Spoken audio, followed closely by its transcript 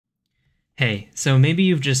Hey, so maybe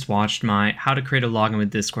you've just watched my How to Create a Login with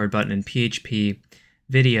Discord button in PHP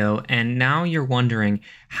video, and now you're wondering,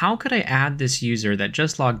 how could I add this user that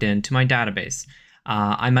just logged in to my database?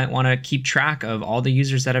 I might want to keep track of all the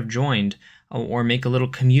users that have joined, or make a little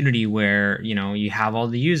community where, you have all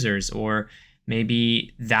the users, or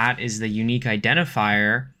maybe that is the unique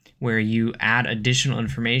identifier where you add additional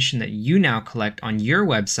information that you now collect on your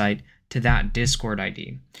website to that Discord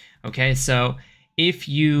ID. Okay, so if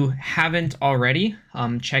you haven't already,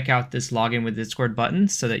 check out this login with Discord button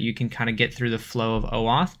so that you can kind of get through the flow of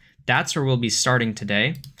OAuth. That's where we'll be starting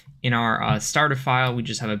today. In our starter file, we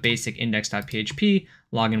just have a basic index.php,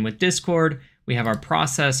 login with Discord. We have our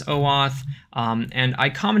process OAuth, and I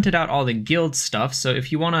commented out all the guild stuff. So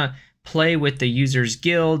if you want to play with the users'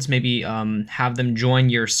 guilds, maybe have them join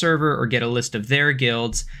your server or get a list of their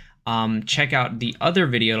guilds, check out the other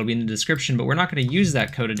video. It'll be in the description, but we're not going to use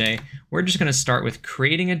that code today. We're just going to start with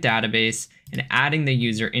creating a database and adding the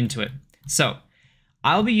user into it. So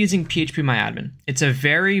I'll be using PHP It's a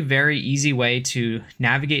very, very easy way to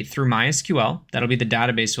navigate through MySQL. That'll be the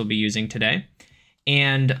database we'll be using today.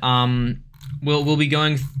 And we'll be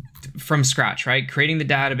going from scratch, right? Creating the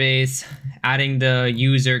database, adding the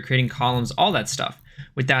user, creating columns, all that stuff.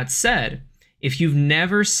 With that said, if you've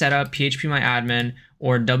never set up PHP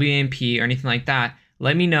or WAMP or anything like that,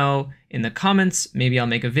 let me know in the comments. Maybe I'll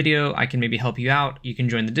make a video. I can maybe help you out. You can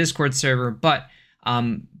join the Discord server. But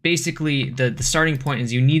basically, the starting point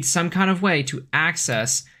is you need some kind of way to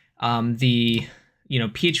access the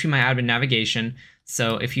PHP navigation.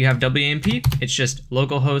 So if you have WAMP, it's just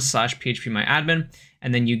localhost/PHP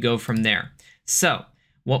and then you go from there. So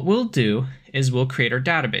what we'll do is we'll create our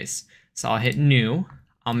database. So I'll hit new.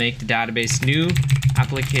 I'll make the database new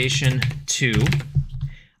application 2.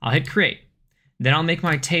 I'll hit create. Then I'll make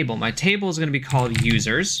my table. My table is going to be called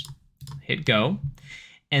users. Hit go.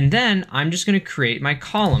 And then I'm just going to create my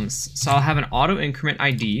columns. So I'll have an auto increment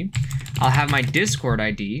ID. I'll have my Discord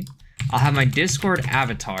ID. I'll have my Discord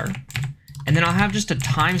avatar. And then I'll have just a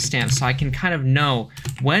timestamp so I can kind of know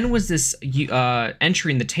when was this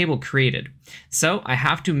entry in the table created. So I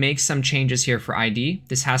have to make some changes here for ID.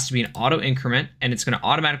 This has to be an auto increment, and it's going to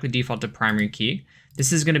automatically default to primary key.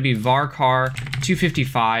 This is going to be varchar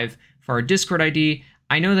 255 for our Discord ID.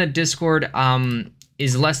 I know that Discord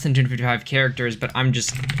is less than 255 characters, but I'm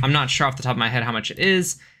not sure off the top of my head how much it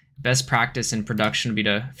is. Best practice in production would be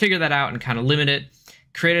to figure that out and kind of limit it.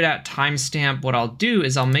 Create it at timestamp. What I'll do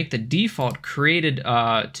is I'll make the default created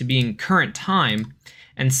to being current time.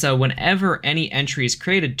 And so whenever any entry is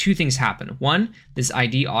created, two things happen. One, this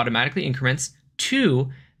ID automatically increments.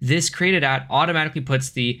 Two, this created at automatically puts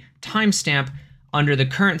the timestamp under the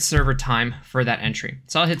current server time for that entry.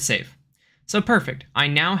 So I'll hit save. So perfect. I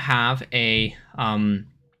now have a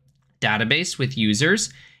database with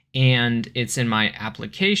users, and it's in my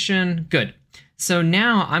application. Good. So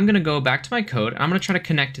now I'm going to go back to my code, and I'm going to try to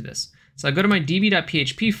connect to this. So I go to my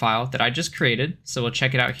db.php file that I just created. So we'll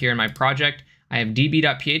check it out here in my project. I have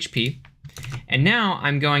db.php. And now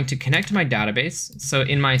I'm going to connect to my database. So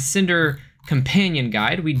in my Cinder companion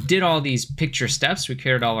guide, we did all these picture steps. We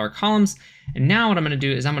created all our columns. And now what I'm going to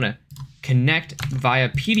do is I'm going to connect via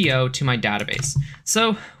PDO to my database.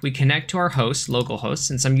 So we connect to our host, localhost.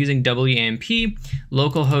 Since I'm using WAMP,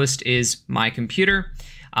 localhost is my computer.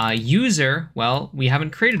 User, well, we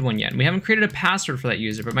haven't created one yet. We haven't created a password for that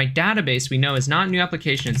user, but my database we know is not new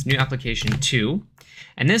application, it's new application 2.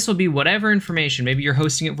 And this will be whatever information. Maybe you're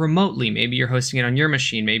hosting it remotely. Maybe you're hosting it on your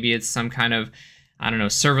machine. Maybe it's some kind of, I don't know,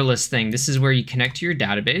 serverless thing. This is where you connect to your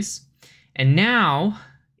database. And now,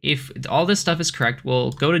 if all this stuff is correct,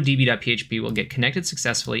 we'll go to db.php, we'll get connected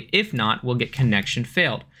successfully. If not, we'll get connection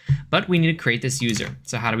failed. But we need to create this user.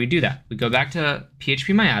 So how do we do that? We go back to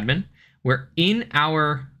PHP We're in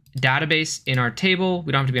our database, in our table.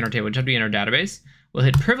 We don't have to be in our table, we just have to be in our database. We'll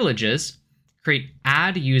hit privileges, create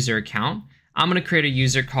add user account. I'm going to create a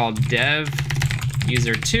user called dev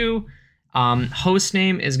user2. Host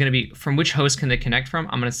name is going to be, from which host can they connect from?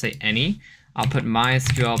 I'm going to say any. I'll put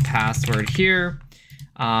MySQL password here,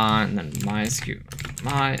 and then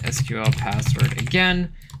MySQL password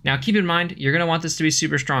again. Now keep in mind, you're going to want this to be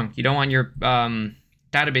super strong. You don't want your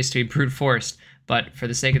database to be brute forced. But for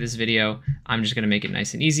the sake of this video, I'm just going to make it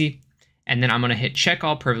nice and easy. And then I'm going to hit check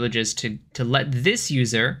all privileges to let this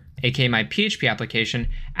user, aka my PHP application,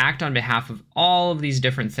 act on behalf of all of these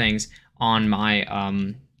different things on my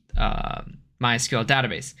MySQL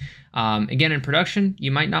database. Again, in production,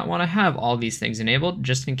 you might not want to have all these things enabled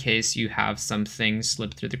just in case you have some things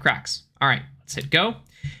slip through the cracks. All right, let's hit go.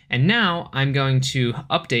 And now I'm going to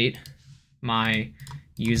update my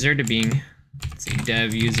user to being, let's see,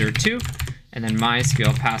 dev user2. and then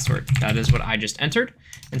MySQL password. That is what I just entered.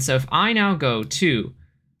 And so if I now go to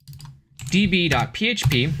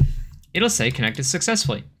db.php, it'll say connected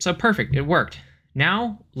successfully. So perfect, it worked.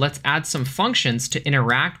 Now let's add some functions to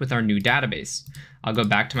interact with our new database. I'll go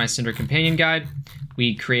back to my Cinder companion guide.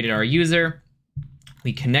 We created our user.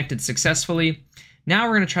 We connected successfully. Now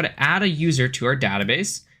we're going to try to add a user to our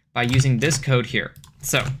database by using this code here.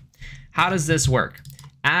 So how does this work?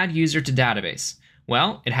 Add user to database.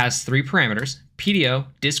 Well, it has 3 parameters: PDO,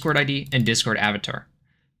 Discord ID, and Discord avatar.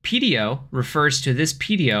 PDO refers to this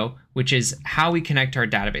PDO, which is how we connect to our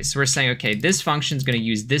database. So we're saying, okay, this function is going to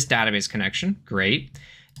use this database connection. Great.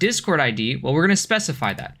 Discord ID, well, we're going to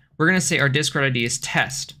specify that. We're going to say our Discord ID is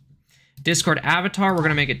test. Discord avatar, we're going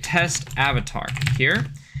to make it test avatar here.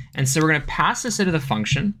 And so we're going to pass this into the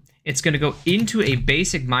function. It's going to go into a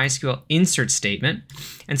basic MySQL insert statement.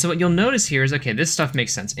 And so what you'll notice here is, okay, this stuff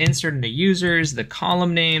makes sense. Insert into users, the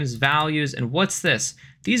column names, values, and what's this?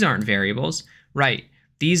 These aren't variables, right?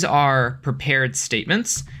 These are prepared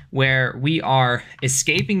statements where we are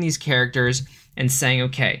escaping these characters and saying,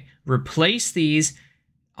 okay, replace these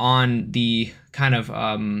on the kind of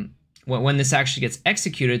when this actually gets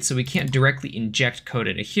executed, so we can't directly inject code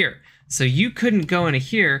into here. So you couldn't go into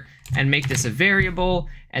here and make this a variable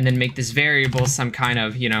and then make this variable some kind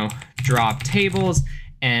of, drop tables.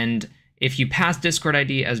 And if you pass Discord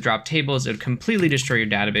ID as drop tables, it would completely destroy your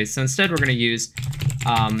database. So instead, we're going to use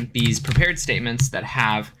these prepared statements that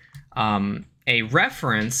have a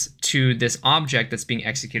reference to this object that's being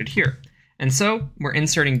executed here. And so we're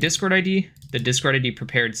inserting Discord ID, the Discord ID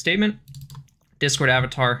prepared statement, Discord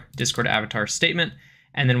avatar statement,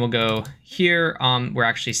 and then we'll go here. We're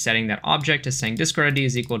actually setting that object as saying Discord ID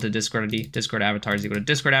is equal to Discord ID, Discord avatar is equal to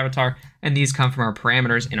Discord avatar, and these come from our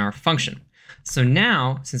parameters in our function. So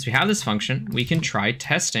now, since we have this function, we can try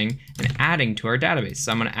testing and adding to our database.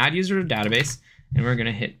 So I'm going to add user to database, and we're going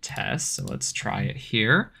to hit test. So let's try it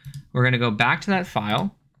here. We're going to go back to that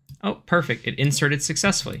file. Oh, perfect. It inserted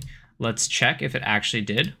successfully. Let's check if it actually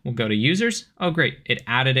did. We'll go to users. Oh, great. It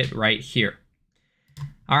added it right here.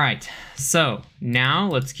 All right. So now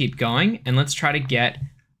let's keep going, and let's try to get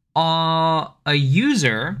a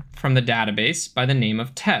user from the database by the name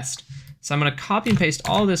of test. So I'm going to copy and paste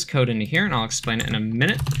all this code into here, and I'll explain it in a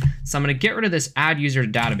minute. So I'm going to get rid of this add user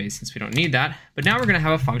to database since we don't need that. But now we're going to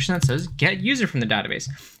have a function that says get user from the database.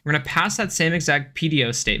 We're going to pass that same exact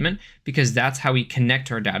PDO statement because that's how we connect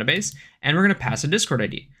to our database. And we're going to pass a Discord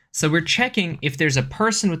ID. So we're checking if there's a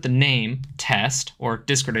person with the name test or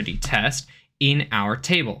Discord ID test in our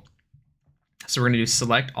table. So we're going to do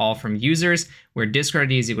select all from users where Discord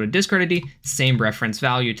ID is equal to Discord ID, same reference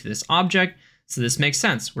value to this object. So this makes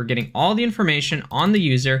sense. We're getting all the information on the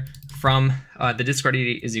user from the Discord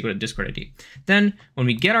ID is equal to Discord ID. Then when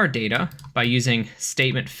we get our data by using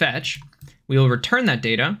statement fetch, we will return that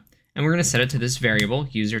data and we're going to set it to this variable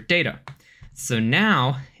user data. So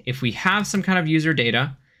now if we have some kind of user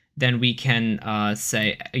data, then we can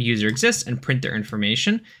say a user exists and print their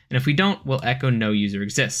information. And if we don't, we'll echo no user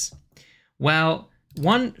exists. Well,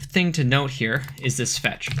 one thing to note here is this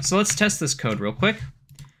fetch. So let's test this code real quick.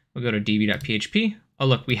 We'll go to db.php. Oh,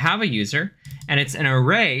 look, we have a user, and it's an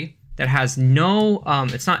array that has no,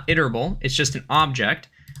 it's not iterable. It's just an object,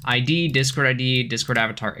 ID, Discord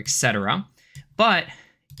avatar, etc. But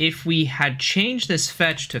if we had changed this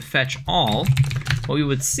fetch to fetch all, what we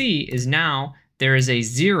would see is now there is a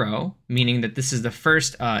 0, meaning that this is the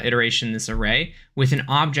first iteration in this array with an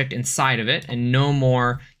object inside of it and no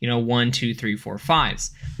more, 1, 2, 3, 4, 5s.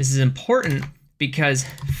 This is important because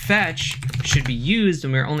fetch should be used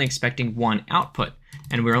when we're only expecting one output,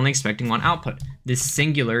 and we're only expecting one output, this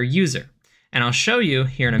singular user. And I'll show you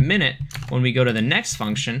here in a minute when we go to the next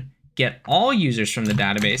function, get all users from the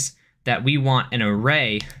database, that we want an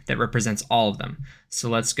array that represents all of them. So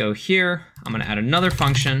let's go here. I'm going to add another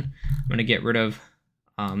function. I'm going to get rid of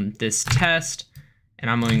this test, and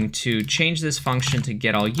I'm going to change this function to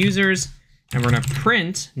get all users, and we're going to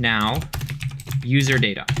print now user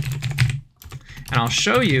data. And I'll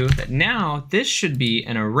show you that now this should be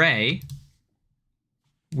an array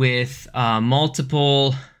with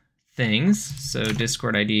multiple things. So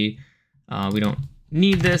Discord ID, we don't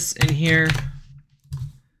need this in here.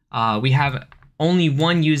 We have only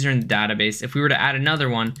one user in the database. If we were to add another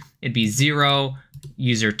one, it'd be 0,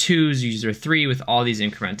 user 2, user 3 with all these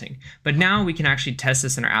incrementing. But now we can actually test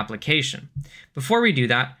this in our application. Before we do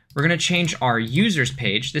that, we're going to change our users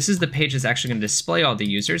page. This is the page that's actually going to display all the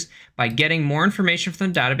users by getting more information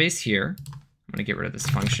from the database here. I'm going to get rid of this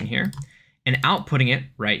function here and outputting it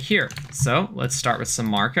right here. So let's start with some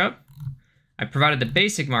markup. I provided the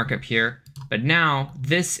basic markup here, but now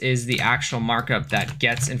this is the actual markup that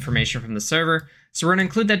gets information from the server. So we're going to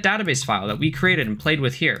include that database file that we created and played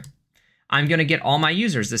with here. I'm going to get all my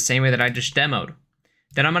users the same way that I just demoed.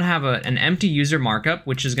 Then I'm going to have an empty user markup,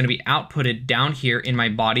 which is going to be outputted down here in my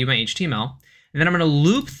body of my HTML. And then I'm going to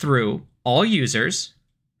loop through all users,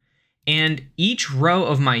 and each row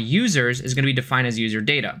of my users is going to be defined as user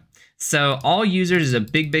data. So all users is a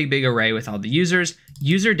big array with all the users.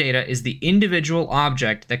 User data is the individual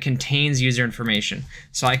object that contains user information.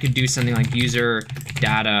 So I could do something like user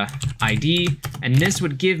data ID, and this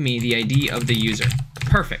would give me the ID of the user.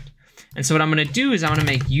 Perfect. And so what I'm going to do is I'm going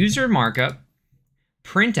to make user markup,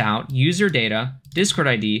 print out user data, Discord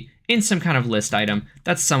ID in some kind of list item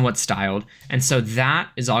that's somewhat styled. And so that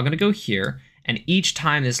is all going to go here. And each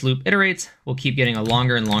time this loop iterates, we'll keep getting a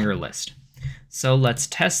longer and longer list. So let's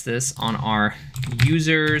test this on our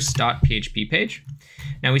users.php page.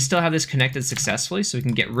 Now we still have this connected successfully, so we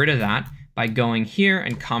can get rid of that by going here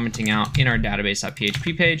and commenting out in our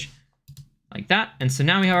database.php page like that. And so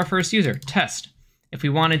now we have our first user, test. If we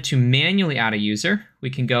wanted to manually add a user, we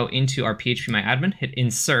can go into our phpMyAdmin, hit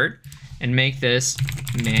insert, and make this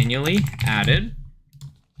manually added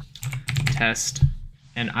test.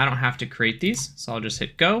 And I don't have to create these, so I'll just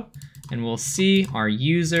hit go, and we'll see our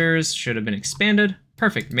users should have been expanded.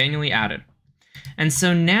 Perfect, manually added. And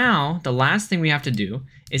so now the last thing we have to do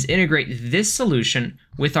is integrate this solution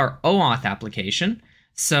with our OAuth application.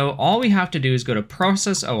 So all we have to do is go to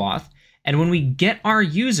process OAuth, and when we get our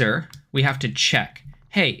user, we have to check,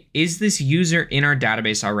 hey, is this user in our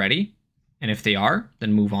database already? And if they are,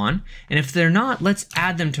 then move on. And if they're not, let's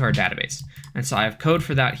add them to our database. And so I have code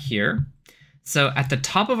for that here. So at the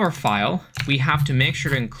top of our file, we have to make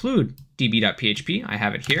sure to include db.php. I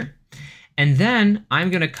have it here. And then I'm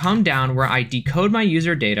going to come down where I decode my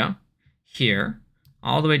user data here,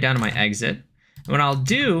 all the way down to my exit. And what I'll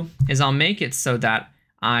do is I'll make it so that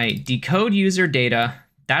I decode user data,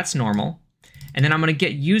 that's normal. And then I'm going to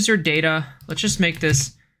get user data, let's just make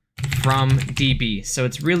this from DB, so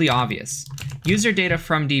it's really obvious. User data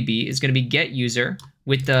from DB is going to be get user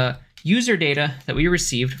with the user data that we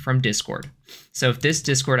received from Discord. So if this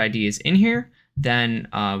Discord ID is in here, then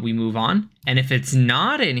we move on. And if it's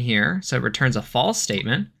not in here, so it returns a false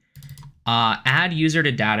statement, add user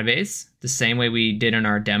to database the same way we did in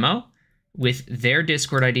our demo with their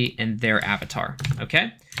Discord ID and their avatar,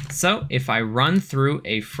 okay? So if I run through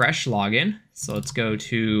a fresh login, so let's go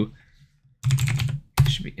to,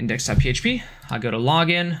 should be index.php, I'll go to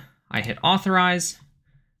login, I hit authorize,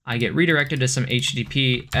 I get redirected to some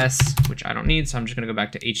HTTPS, which I don't need, so I'm just gonna go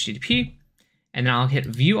back to HTTP, and then I'll hit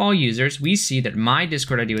view all users. We see that my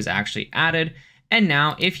Discord ID was actually added. And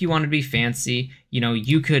now if you want to be fancy,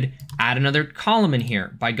 you could add another column in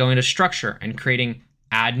here by going to structure and creating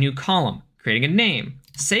add new column, creating a name,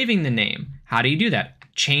 saving the name. How do you do that?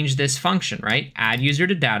 Change this function, right? Add user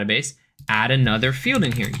to database, add another field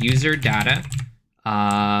in here, user data,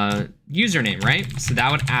 username, right? So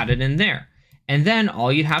that would add it in there. And then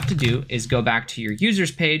all you'd have to do is go back to your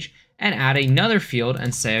users page and add another field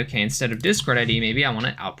and say, okay, instead of Discord ID, maybe I want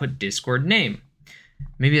to output Discord name.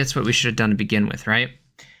 Maybe that's what we should have done to begin with, right?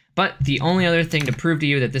 But the only other thing to prove to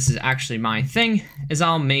you that this is actually my thing is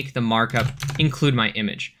I'll make the markup include my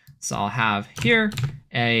image. So I'll have here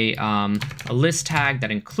a list tag that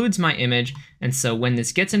includes my image. And so when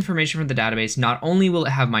this gets information from the database, not only will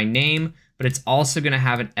it have my name, but it's also going to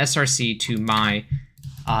have an SRC to my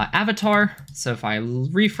avatar. So if I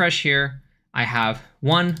refresh here, I have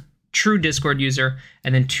one true Discord user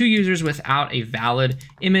and then two users without a valid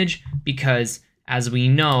image, because as we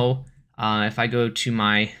know, if I go to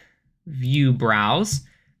my view browse,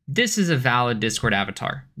 this is a valid Discord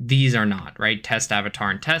avatar. These are not, right? Test avatar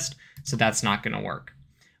and test. So that's not going to work.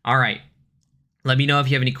 All right. Let me know if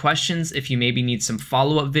you have any questions, if you maybe need some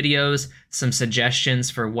follow-up videos, some suggestions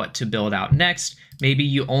for what to build out next. Maybe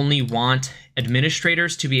you only want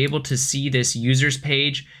administrators to be able to see this users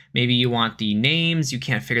page. Maybe you want the names, you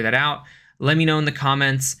can't figure that out. Let me know in the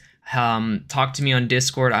comments. Talk to me on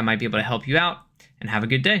Discord. I might be able to help you out, and have a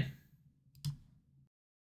good day.